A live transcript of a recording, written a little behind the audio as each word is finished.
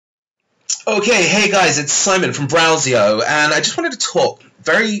Okay, hey guys, it's Simon from BrowSEO, and I just wanted to talk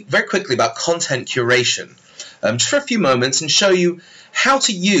very quickly about content curation, just for a few moments, and show you how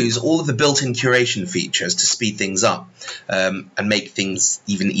to use all of the built-in curation features to speed things up and make things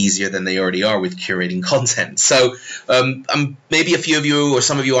even easier than they already are with curating content. So maybe a few of you or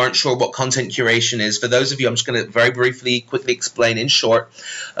some of you aren't sure what content curation is. For those of you, I'm just going to very quickly explain in short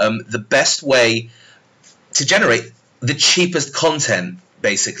the best way to generate the cheapest content,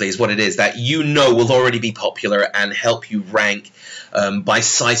 basically, is what it is, that you know will already be popular and help you rank by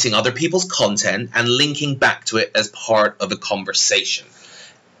citing other people's content and linking back to it as part of a conversation.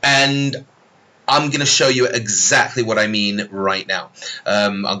 And I'm going to show you exactly what I mean right now.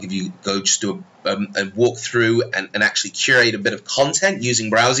 I'll just do a walkthrough and actually curate a bit of content using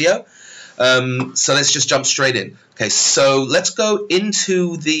BrowSEO. So let's just jump straight in. Okay, so let's go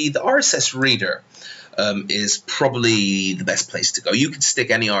into the RSS Reader. Is probably the best place to go. You can stick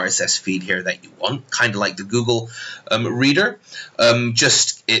any RSS feed here that you want, kind of like the Google Reader.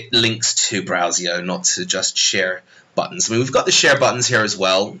 Just it links to BrowSEO, not to just share buttons. I mean, we've got the share buttons here as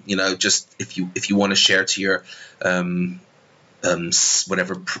well. You know, just if you want to share to your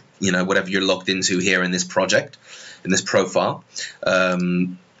whatever you're logged into here in this project, in this profile,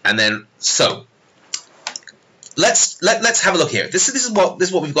 and then so. Let's have a look here. This is what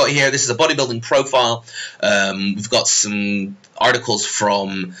we've got here. This is a bodybuilding profile. We've got some articles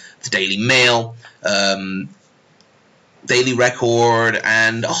from the Daily Mail, Daily Record,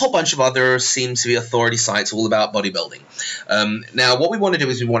 and a whole bunch of other seem to be authority sites all about bodybuilding. Now, what we want to do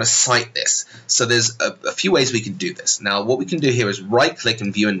is we want to cite this. So there's a few ways we can do this. Now, what we can do here is right-click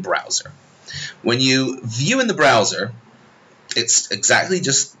and view in browser. When you view in the browser, it's exactly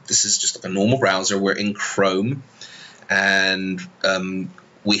this is just a normal browser. We're in Chrome, and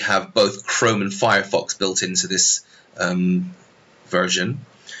we have both Chrome and Firefox built into this version.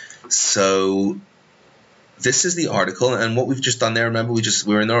 So this is the article, and what we've just done there, remember,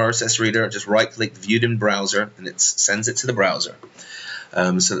 we're in the RSS Reader, just right-click, viewed in browser, and it sends it to the browser.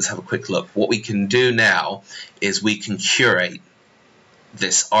 So let's have a quick look. What we can do now is we can curate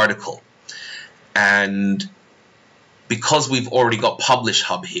this article, and because we've already got Publish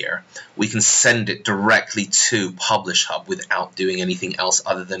Hub here, we can send it directly to Publish Hub without doing anything else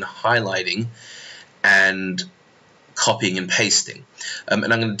other than highlighting and copying and pasting. And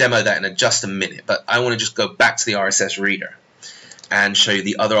I'm going to demo that in just a minute, but I want to just go back to the RSS Reader and show you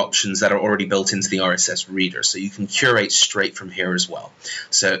the other options that are already built into the RSS Reader. So you can curate straight from here as well.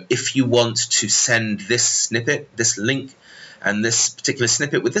 So if you want to send this snippet, this link, and this particular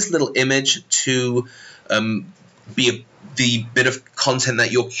snippet with this little image to be the bit of content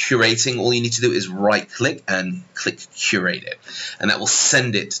that you're curating, all you need to do is right-click and click Curate It, and that will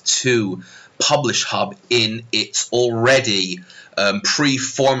send it to Publish Hub in its already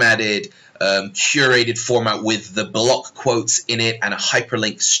pre-formatted, curated format with the block quotes in it and a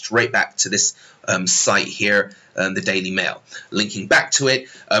hyperlink straight back to this site here, the Daily Mail. Linking back to it,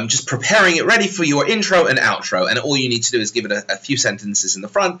 just preparing it ready for your intro and outro, and all you need to do is give it a few sentences in the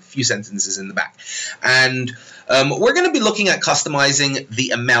front, a few sentences in the back. And we're going to be looking at customizing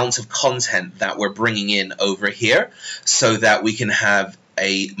the amount of content that we're bringing in over here so that we can have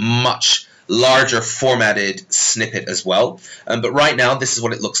a much larger formatted snippet as well. But right now, this is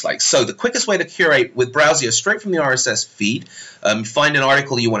what it looks like. So the quickest way to curate with BrowSEO, straight from the RSS feed, you find an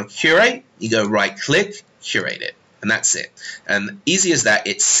article you want to curate, you go right-click, curate it. And that's it. And easy as that,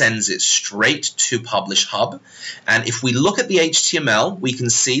 it sends it straight to Publish Hub. And if we look at the HTML, we can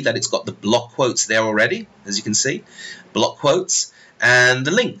see that it's got the block quotes there already, as you can see, block quotes, and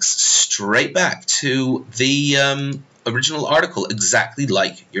the links straight back to the original article, exactly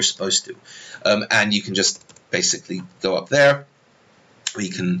like you're supposed to. And you can just basically go up there. We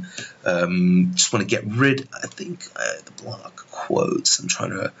can just want to get rid, I think, the block quotes. I'm trying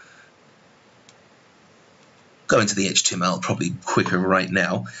to go into the HTML probably quicker right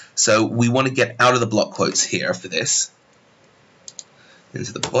now. So we want to get out of the block quotes here for this,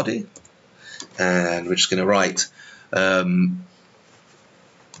 into the body, and we're just going to write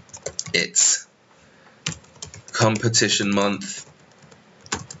it's competition month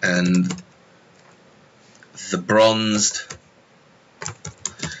and the bronzed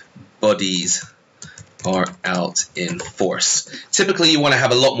bodies are out in force. Typically you want to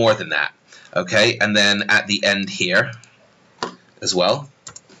have a lot more than that. Okay, and then at the end here as well,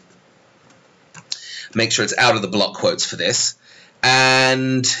 make sure it's out of the block quotes for this.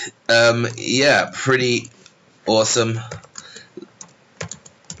 And yeah, pretty awesome.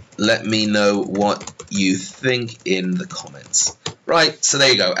 Let me know what you think in the comments. Right, so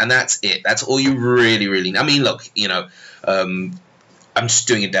there you go, and that's it. That's all you really need. I mean, look, you know, I'm just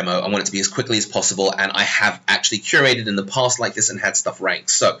doing a demo. I want it to be as quickly as possible, and I have actually curated in the past like this and had stuff ranked.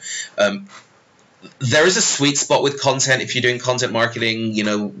 So there is a sweet spot with content. If you're doing content marketing, you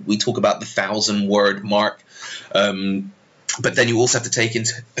know, we talk about the 1,000-word mark, but then you also have to take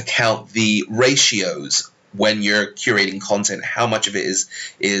into account the ratios when you're curating content. How much of it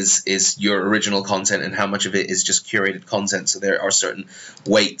is your original content and how much of it is just curated content. So there are certain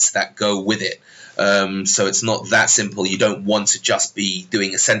weights that go with it. So it's not that simple. You don't want to just be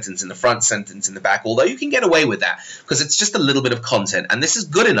doing a sentence in the front, sentence in the back, although you can get away with that because it's just a little bit of content, and this is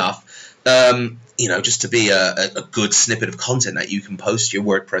good enough, you know, just to be a good snippet of content that you can post your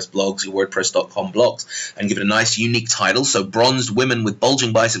WordPress blogs, your WordPress.com blogs, and give it a nice unique title. So bronzed women with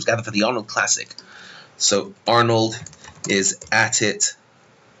bulging biceps gather for the Arnold Classic. So Arnold is at it,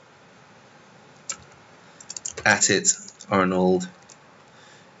 Arnold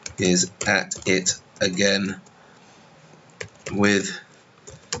is at it again with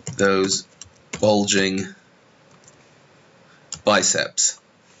those bulging biceps.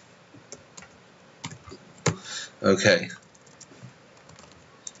 Okay.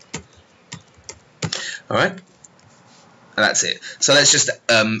 All right. That's it. So let's just,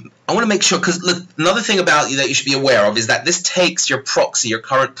 I want to make sure, because look, another thing about you that you should be aware of is that this takes your proxy, your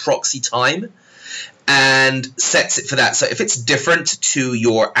current proxy time, and sets it for that. So if it's different to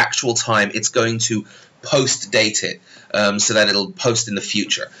your actual time, it's going to post date it so that it'll post in the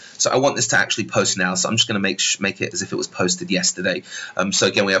future. So I want this to actually post now, so I'm just going to make it as if it was posted yesterday. So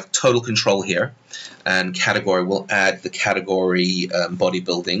again, we have total control here, and category, we'll add the category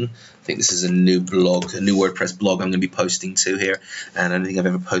bodybuilding. I think this is a new blog, a new WordPress blog I'm going to be posting to here, and I don't think I've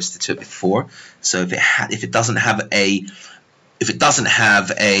ever posted to it before. So if it doesn't have a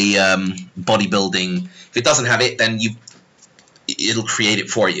bodybuilding, if it doesn't have it, then it'll create it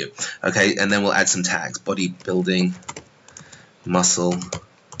for you. Okay, and then we'll add some tags: bodybuilding, muscle,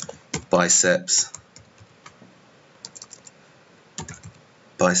 biceps,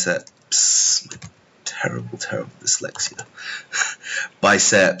 terrible dyslexia,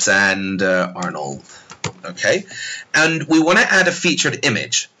 biceps, and Arnold. Okay, and we want to add a featured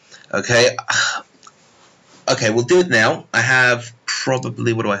image. Okay. Okay, we'll do it now. I have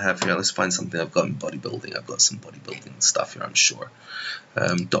probably, what do I have here? Let's find something I've got in bodybuilding. I've got some bodybuilding stuff here, I'm sure.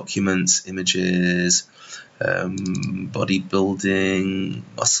 Documents, images, bodybuilding,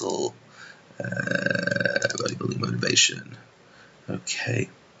 muscle, bodybuilding motivation. Okay.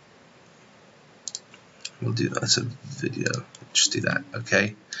 We'll do that as a video. Just do that,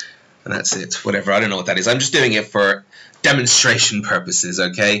 okay? And that's it. Whatever, I don't know what that is. I'm just doing it for demonstration purposes,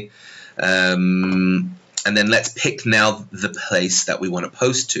 okay? And then let's pick now the place that we want to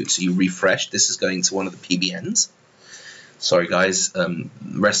post to. So you refresh. This is going to one of the PBNs. Sorry, guys. The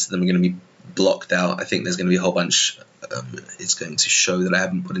rest of them are going to be blocked out. I think there's going to be a whole bunch. It's going to show that I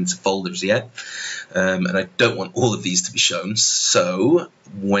haven't put into folders yet. And I don't want all of these to be shown. So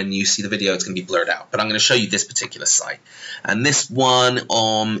when you see the video, it's going to be blurred out. But I'm going to show you this particular site. And this one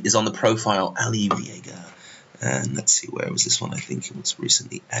is on the profile Ali Viega. And let's see, where was this one? I think it was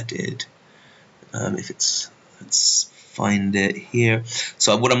recently added. Let's find it here.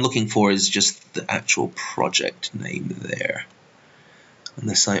 So what I'm looking for is just the actual project name there.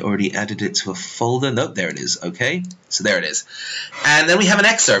 Unless I already added it to a folder. Nope, there it is. Okay, so there it is. And then we have an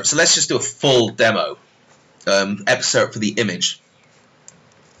excerpt. So let's just do a full demo. Excerpt for the image.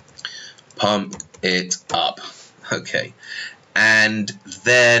 Pump it up. Okay. And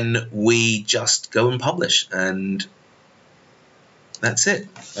then we just go and publish, and that's it.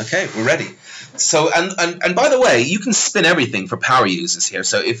 Okay, we're ready. So, and by the way, you can spin everything for power users here.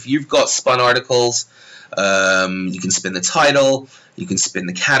 So if you've got spun articles, you can spin the title, you can spin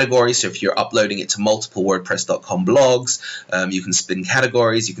the category. So if you're uploading it to multiple WordPress.com blogs, you can spin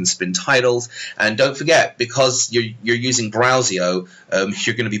categories, you can spin titles. And don't forget, because you're using BrowSEO,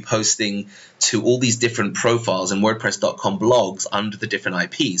 you're going to be posting to all these different profiles and WordPress.com blogs under the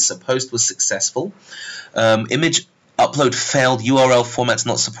different IPs. So post was successful. Image upload failed, URL formats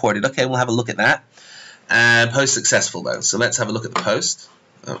not supported. Okay, we'll have a look at that. And post successful though. So let's have a look at the post.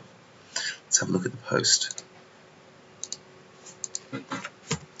 Oh, let's have a look at the post.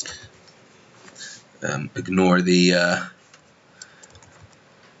 Ignore the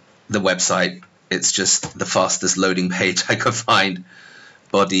website. It's just the fastest loading page I could find.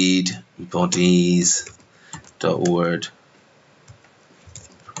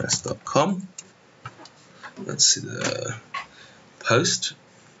 bodies.wordpress.com. Let's see the post.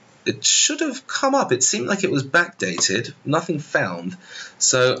 It should have come up. It seemed like it was backdated. Nothing found.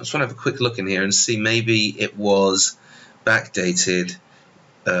 So I just want to have a quick look in here and see, maybe it was backdated.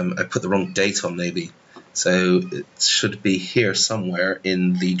 I put the wrong date on maybe. So it should be here somewhere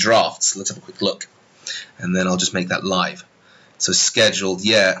in the drafts. Let's have a quick look, and then I'll just make that live. So scheduled,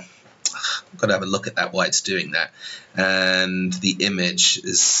 yeah. I've got to have a look at that, why it's doing that. And the image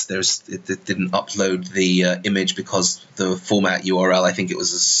is it didn't upload the image because the format URL, I think it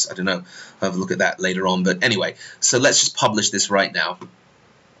was, I don't know, I'll have a look at that later on. But anyway, so let's just publish this right now.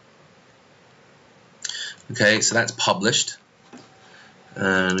 Okay, so that's published,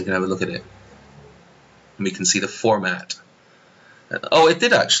 and we can have a look at it, and we can see the format. Oh, it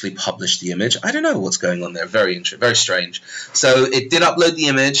did actually publish the image. I don't know what's going on there. Very strange. So it did upload the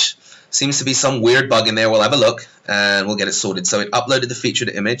image. Seems to be some weird bug in there. We'll have a look and we'll get it sorted. So it uploaded the featured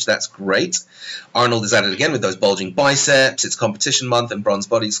image. That's great. Arnold is at it again with those bulging biceps. It's competition month and bronze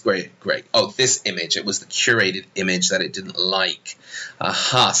bodies. Great. Oh, this image. It was the curated image that it didn't like.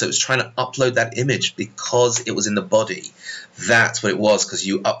 Aha. So it was trying to upload that image because it was in the body. That's what it was, because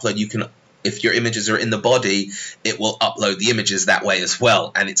you upload, you can, if your images are in the body, it will upload the images that way as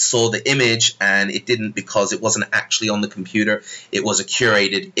well. And it saw the image and it didn't, because it wasn't actually on the computer. It was a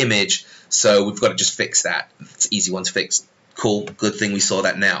curated image. So we've got to just fix that. It's an easy one to fix. Cool. Good thing we saw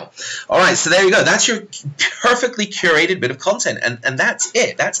that now. All right. So there you go. That's your perfectly curated bit of content. And that's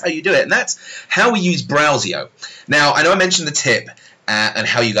it. That's how you do it. And that's how we use BrowSEO. Now, I know I mentioned the tip and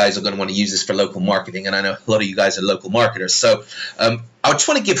how you guys are going to want to use this for local marketing. And I know a lot of you guys are local marketers. So I just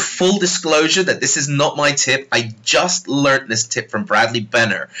want to give full disclosure that this is not my tip. I just learned this tip from Bradley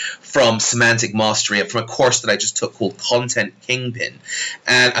Benner from Semantic Mastery, from a course that I just took called Content Kingpin.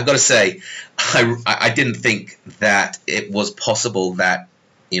 And I've got to say, I didn't think that it was possible that,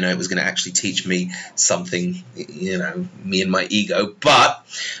 you know, it was going to actually teach me something, you know, me and my ego. But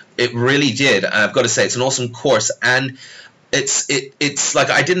it really did. I've got to say, it's an awesome course. And it's like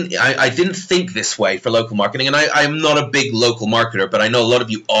I didn't think this way for local marketing, and I'm not a big local marketer, but I know a lot of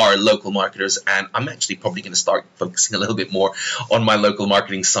you are local marketers, and I'm actually probably going to start focusing a little bit more on my local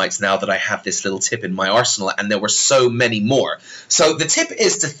marketing sites now that I have this little tip in my arsenal, and there were so many more. So the tip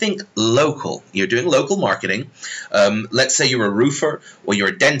is to think local. You're doing local marketing. Let's say you're a roofer or you're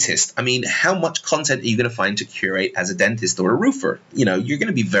a dentist. I mean, how much content are you going to find to curate as a dentist or a roofer? You know, you're going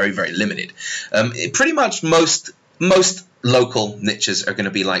to be very, very limited. Pretty much most local niches are going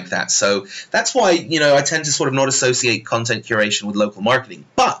to be like that. So that's why, you know, I tend to sort of not associate content curation with local marketing.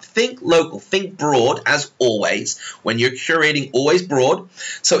 But think local, think broad, as always. When you're curating, always broad.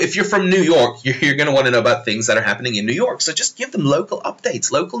 So if you're from New York, you're going to want to know about things that are happening in New York. So just give them local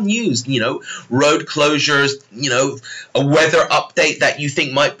updates, local news, you know, road closures, you know, a weather update that you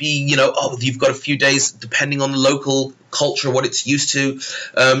think might be, you know, oh, you've got a few days depending on the local culture, what it's used to,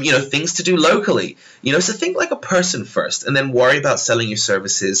 you know, things to do locally, you know. So think like a person first, and then worry about selling your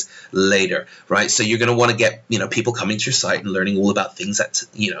services later, right? So you're going to want to get, you know, people coming to your site and learning all about things that,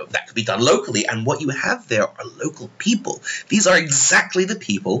 you know, that could be done locally. And what you have there are local people. These are exactly the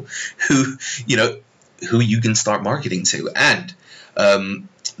people who, you know, who you can start marketing to. And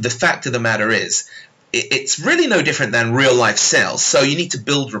the fact of the matter is, it's really no different than real life sales. So you need to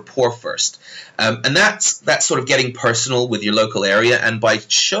build rapport first. And that's sort of getting personal with your local area. And by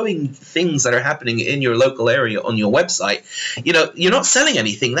showing things that are happening in your local area on your website, you know, you're not selling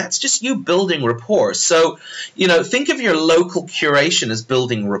anything. That's just you building rapport. So, you know, think of your local curation as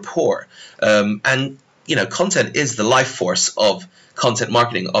building rapport. And, you know, content is the life force of content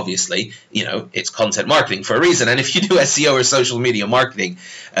marketing. Obviously, you know, it's content marketing for a reason. And if you do SEO or social media marketing,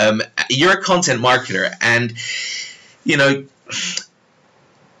 you're a content marketer. And, you know,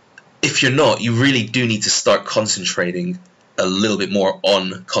 if you're not, you really do need to start concentrating a little bit more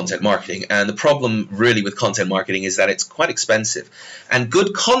on content marketing. And the problem really with content marketing is that it's quite expensive, and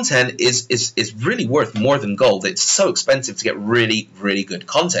good content is really worth more than gold. It's so expensive to get really, really good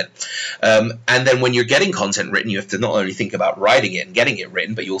content. And then when you're getting content written, you have to not only think about writing it and getting it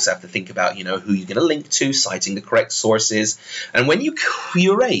written, but you also have to think about, you know, who you're going to link to, citing the correct sources. And when you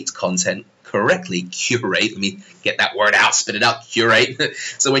curate content correctly, curate, let me get that word out, spit it out, curate.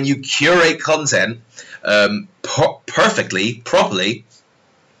 So when you curate content perfectly, properly,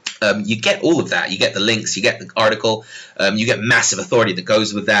 you get all of that. You get the links, you get the article, you get massive authority that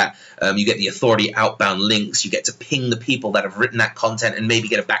goes with that. You get the authority outbound links. You get to ping the people that have written that content and maybe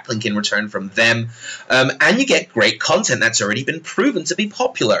get a backlink in return from them. And you get great content that's already been proven to be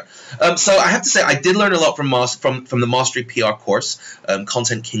popular. So I have to say, I did learn a lot from the Mastery PR course,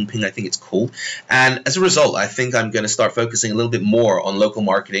 Content Kingpin, I think it's called. And as a result, I think I'm going to start focusing a little bit more on local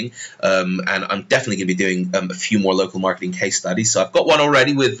marketing. And I'm definitely going to be doing a few more local marketing case studies. So I've got one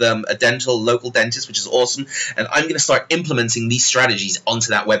already with a local dentist, which is awesome. And I'm going to start implementing these strategies onto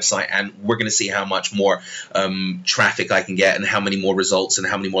that website, and we're going to see how much more traffic I can get, and how many more results, and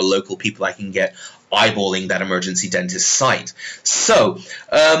how many more local people I can get eyeballing that emergency dentist site. So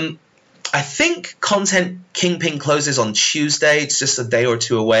I think Content Kingpin closes on Tuesday. It's just a day or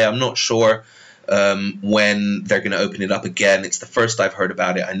two away. I'm not sure when they're going to open it up again. It's the first I've heard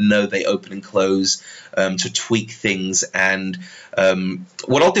about it. I know they open and close to tweak things, and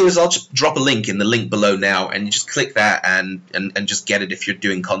what I'll do is I'll just drop a link in the link below now, and you just click that and just get it if you're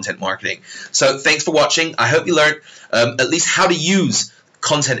doing content marketing. So thanks for watching. I hope you learned at least how to use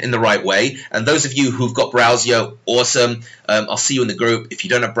content in the right way. And those of you who've got BrowSEO, awesome. I'll see you in the group. If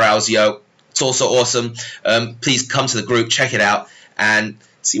you don't have BrowSEO, it's also awesome. Please come to the group, check it out, and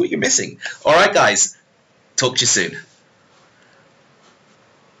see what you're missing. All right, guys. Talk to you soon.